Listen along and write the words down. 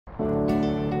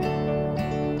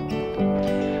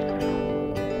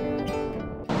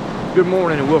Good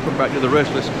morning and welcome back to the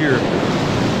Restless Cure.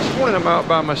 This morning I'm out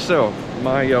by myself.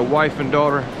 My wife and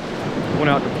daughter went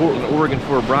out to Portland, Oregon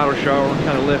for a bridal shower and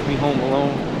kind of left me home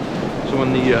alone. So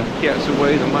when the cat's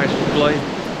away, the mice will play.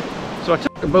 So I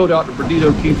took the boat out to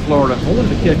Perdido Bay, Florida. I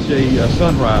wanted to catch a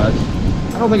sunrise.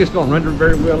 I don't think it's going to render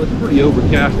very well. It's pretty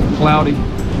overcast and cloudy.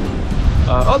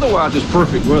 Otherwise, it's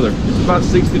perfect weather. It's about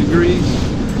 60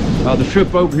 degrees. The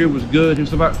trip over here was good. It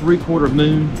was about 3/4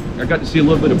 moon. I got to see a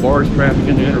little bit of barge traffic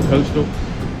in the Intracoastal.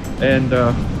 And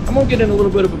I'm going to get in a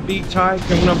little bit of a beach hike.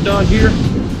 And when I'm done here,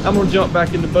 I'm going to jump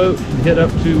back in the boat and head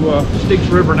up to Styx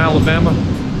River in Alabama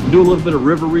and do a little bit of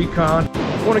river recon.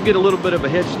 I want to get a little bit of a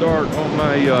head start on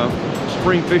my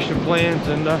spring fishing plans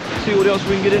and see what else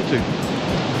we can get into.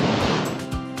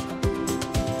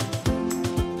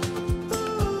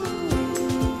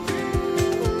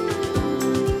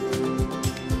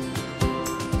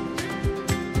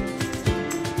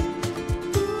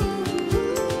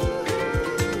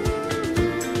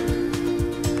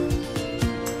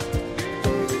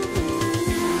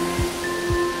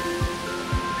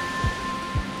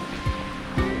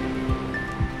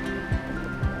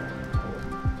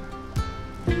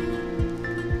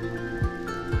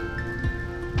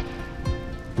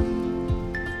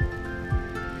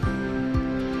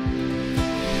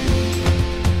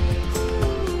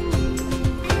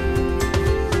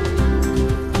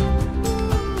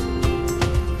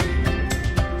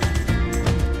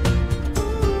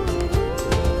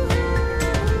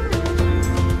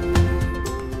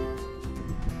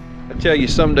 Tell you,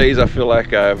 some days I feel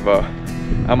like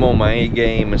I'm on my A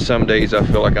game, and some days I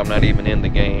feel like I'm not even in the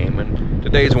game. And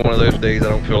today's one of those days I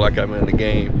don't feel like I'm in the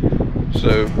game.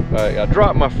 So I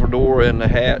dropped my fedora in the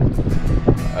hat.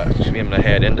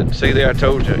 See there, I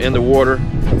told you, in the water.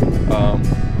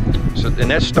 And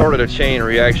that started a chain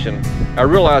reaction. I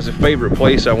realized the favorite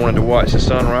place I wanted to watch the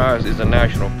sunrise is a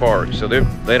national park. So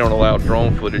they don't allow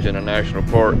drone footage in a national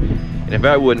park. And if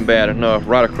that wasn't bad enough,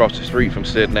 right across the street from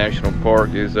said national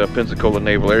park is Pensacola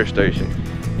Naval Air Station.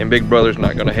 And Big Brother's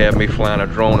not going to have me flying a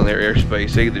drone in their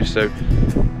airspace either. So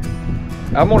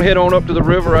I'm going to head on up to the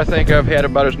river. I think I've had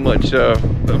about as much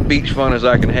beach fun as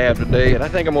I can have today. And I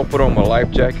think I'm going to put on my life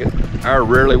jacket. I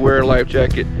rarely wear a life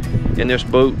jacket in this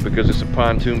boat because it's a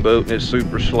pontoon boat and it's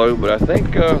super slow. But I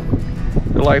think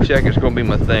the life jacket's going to be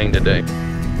my thing today.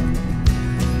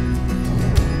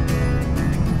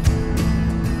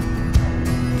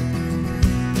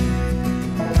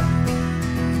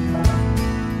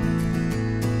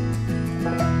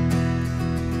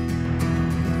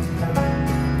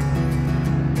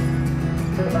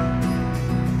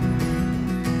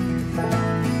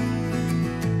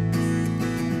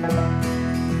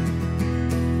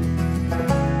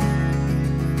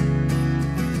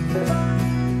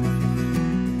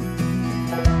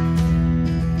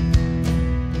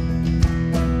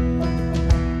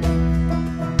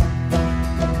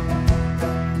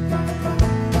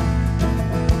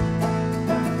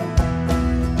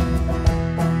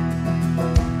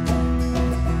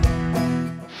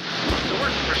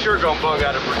 Gonna bug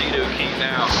out of Perdido Bay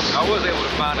now. I was able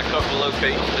to find a couple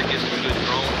locations that get some good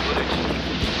drone footage.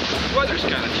 The weather's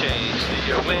kind of changed.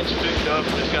 The wind's picked up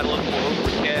and it's got a little more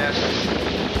overcast.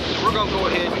 So we're gonna go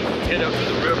ahead and head up to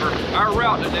the river. Our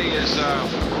route today is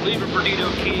leaving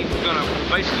Perdido Bay. We're gonna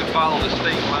basically follow the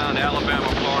state line, the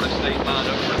Alabama-Florida state line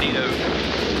up Perdido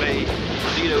Bay.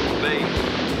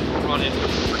 We'll run into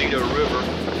Perdido River.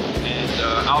 And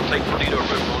I'll take Perdido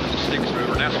River onto the Styx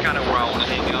River. That's kind of where I want to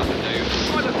hang out today.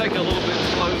 I'm going to take it a little bit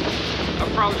slow.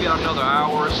 I'll probably got another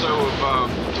hour or so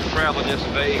of traveling this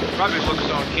bay. Probably looks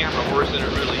on camera worse than it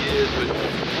really is, but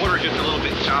the water's just a little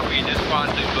bit choppy, and this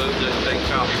pontoon boat doesn't take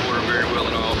choppy water very well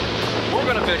at all. We're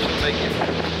going to eventually make it.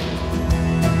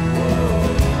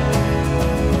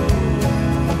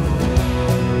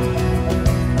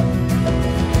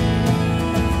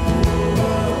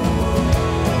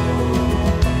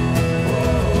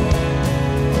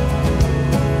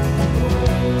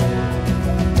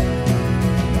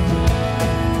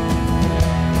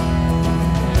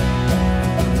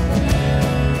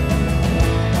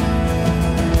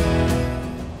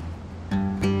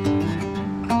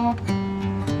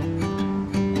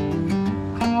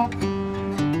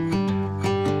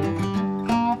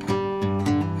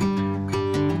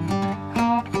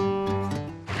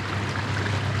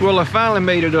 Well, I finally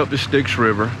made it up the Styx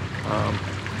River.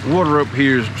 Water up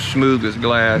here is smooth as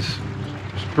glass.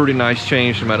 It's a pretty nice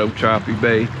change from that old choppy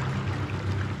bay.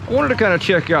 I wanted to kind of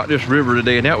check out this river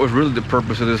today, and that was really the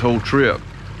purpose of this whole trip.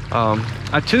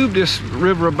 I tubed this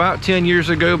river about 10 years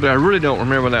ago, but I really don't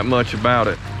remember that much about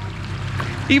it.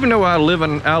 Even though I live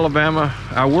in Alabama,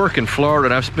 I work in Florida,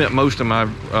 and I've spent most of my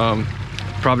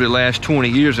probably the last 20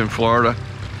 years in Florida.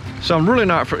 So I'm really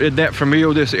not that familiar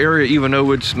with this area, even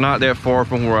though it's not that far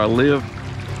from where I live.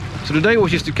 So today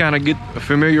was just to kind of get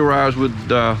familiarized with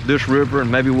this river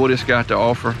and maybe what it's got to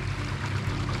offer.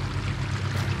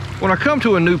 When I come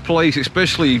to a new place,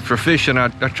 especially for fishing, I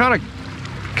try to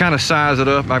kind of size it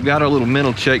up. I've got a little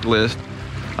mental checklist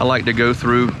I like to go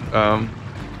through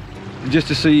just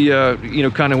to see, you know,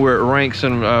 kind of where it ranks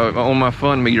and on my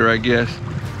fun meter, I guess.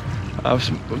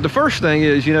 The first thing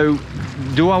is, you know,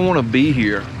 do I want to be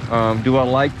here? Do I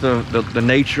like the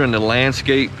nature and the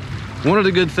landscape? One of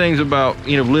the good things about,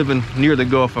 you know, living near the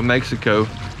Gulf of Mexico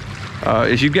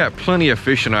is you've got plenty of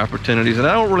fishing opportunities, and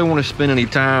I don't really want to spend any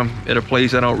time at a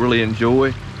place I don't really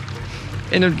enjoy.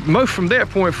 And most from that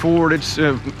point forward, it's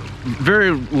very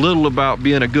little about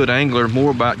being a good angler, more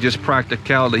about just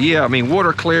practicality. Yeah, I mean,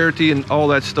 water clarity and all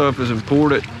that stuff is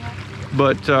important,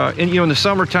 but and, you know, in the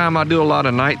summertime I do a lot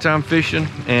of nighttime fishing,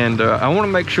 and I want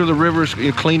to make sure the river's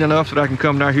clean enough that I can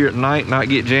come down here at night, not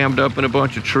get jammed up in a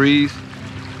bunch of trees.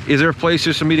 Is there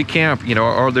places for me to camp? You know,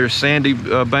 are there sandy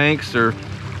banks, or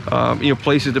you know,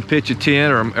 places to pitch a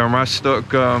tent, or am I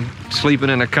stuck sleeping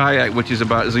in a kayak, which is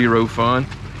about zero fun?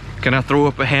 Can I throw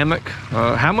up a hammock?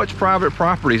 How much private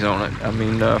property's on it? I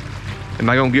mean, am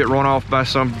I gonna get run off by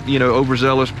some, you know,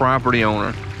 overzealous property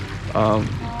owner?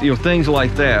 You know, things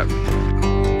like that.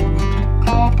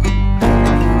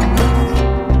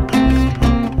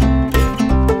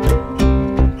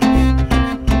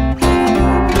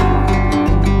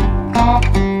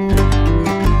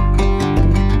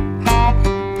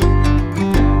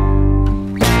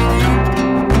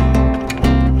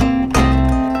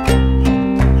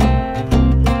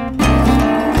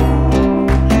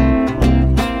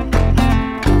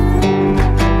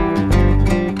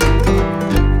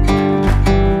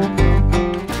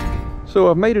 So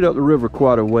I've made it up the river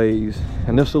quite a ways,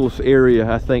 and this little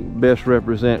area I think best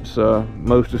represents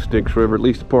most of Styx River, at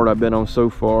least the part I've been on so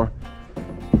far.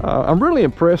 I'm really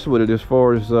impressed with it as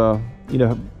far as you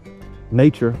know,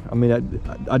 nature. I mean,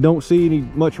 I don't see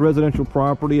much residential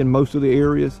property in most of the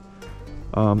areas.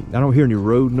 I don't hear any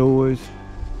road noise.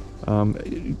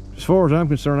 As far as I'm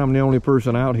concerned, I'm the only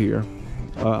person out here.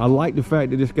 I like the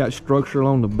fact that it's got structure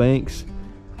along the banks.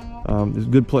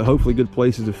 There's hopefully good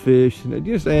places to fish, and it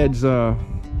just adds, I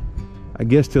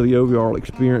guess, to the overall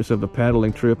experience of the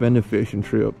paddling trip and the fishing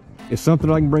trip. It's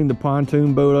something I can bring the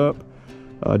pontoon boat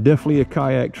up, definitely a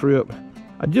kayak trip.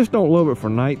 I just don't love it for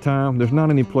nighttime. There's not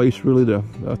any place really to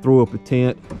throw up a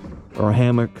tent or a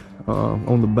hammock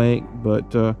on the bank,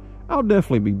 but I'll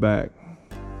definitely be back.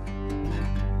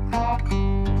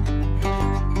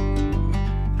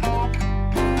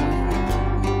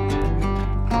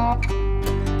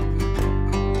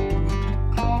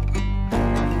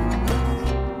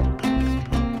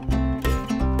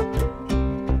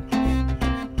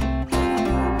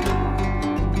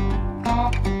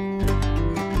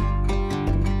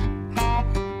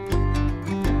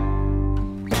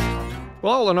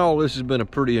 Well, all in all, this has been a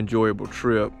pretty enjoyable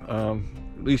trip, at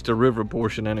least the river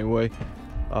portion anyway.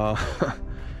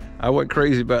 I went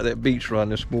crazy about that beach run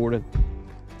this morning.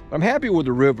 I'm happy with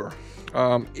the river.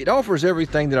 It offers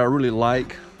everything that I really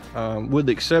like, with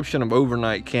the exception of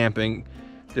overnight camping.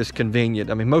 It's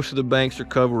convenient. I mean, most of the banks are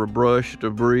covered with brush,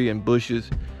 debris, and bushes.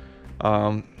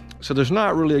 So there's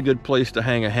not really a good place to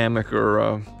hang a hammock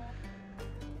or,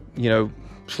 you know,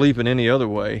 sleep in any other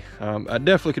way. I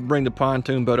definitely could bring the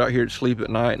pontoon boat out here to sleep at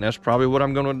night, and that's probably what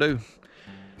I'm gonna do.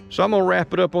 So I'm gonna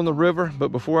wrap it up on the river,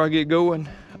 but before I get going,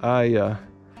 I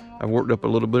worked up a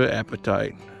little bit of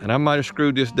appetite, and I might have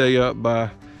screwed this day up by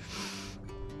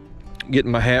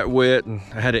getting my hat wet, and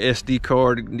I had an SD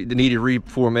card that needed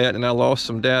reformat, and I lost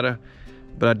some data,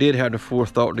 but I did have the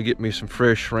forethought to get me some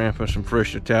fresh shrimp and some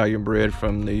fresh Italian bread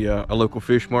from the a local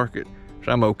fish market,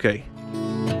 so I'm okay.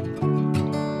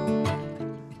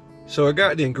 So I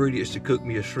got the ingredients to cook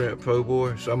me a shrimp po'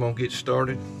 boy, so I'm gonna get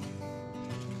started.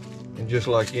 And just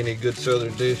like any good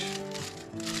southern dish,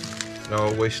 it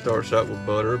always starts out with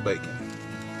butter or bacon.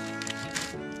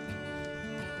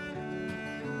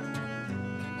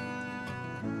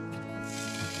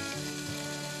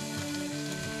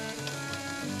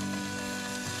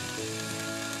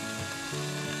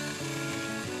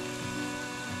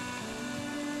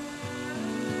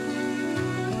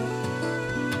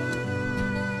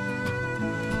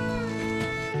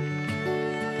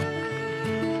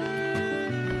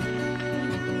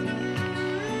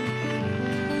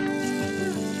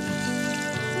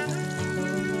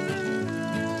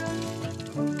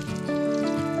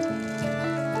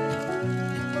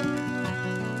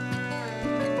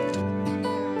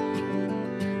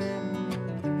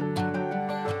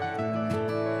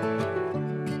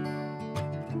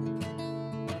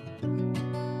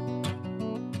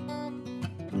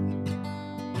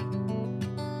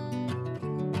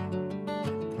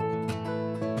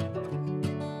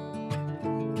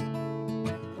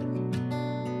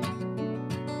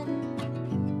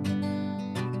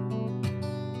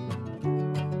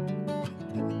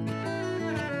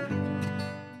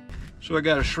 So I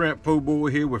got a shrimp po' boy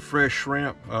here with fresh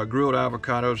shrimp, grilled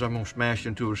avocados I'm gonna smash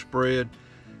into a spread,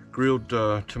 grilled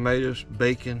tomatoes,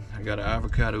 bacon. I got an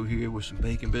avocado here with some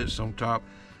bacon bits on top.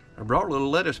 I brought a little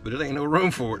lettuce, but it ain't no room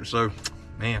for it. So,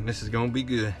 man, this is gonna be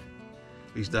good.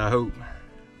 At least I hope.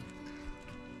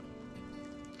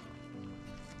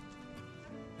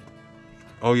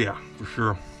 Oh yeah, for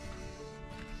sure.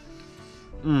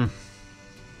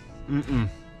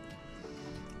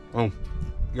 Oh, you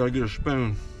gotta get a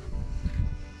spoon.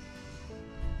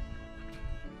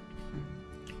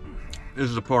 This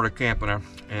is a part of camping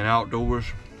and outdoors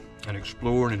and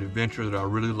exploring and adventure that I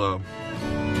really love.